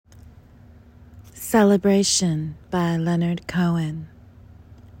Celebration by Leonard Cohen.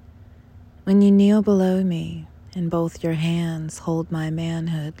 When you kneel below me, and both your hands hold my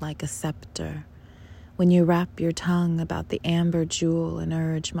manhood like a scepter, when you wrap your tongue about the amber jewel and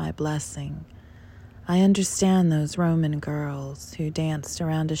urge my blessing, I understand those Roman girls who danced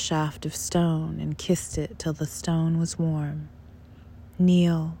around a shaft of stone and kissed it till the stone was warm.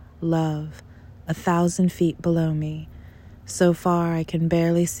 Kneel, love, 1,000 feet below me, so far I can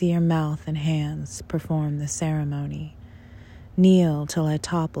barely see your mouth and hands perform the ceremony. Kneel till I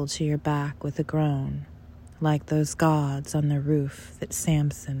topple to your back with a groan, like those gods on the roof that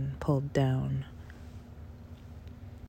Samson pulled down.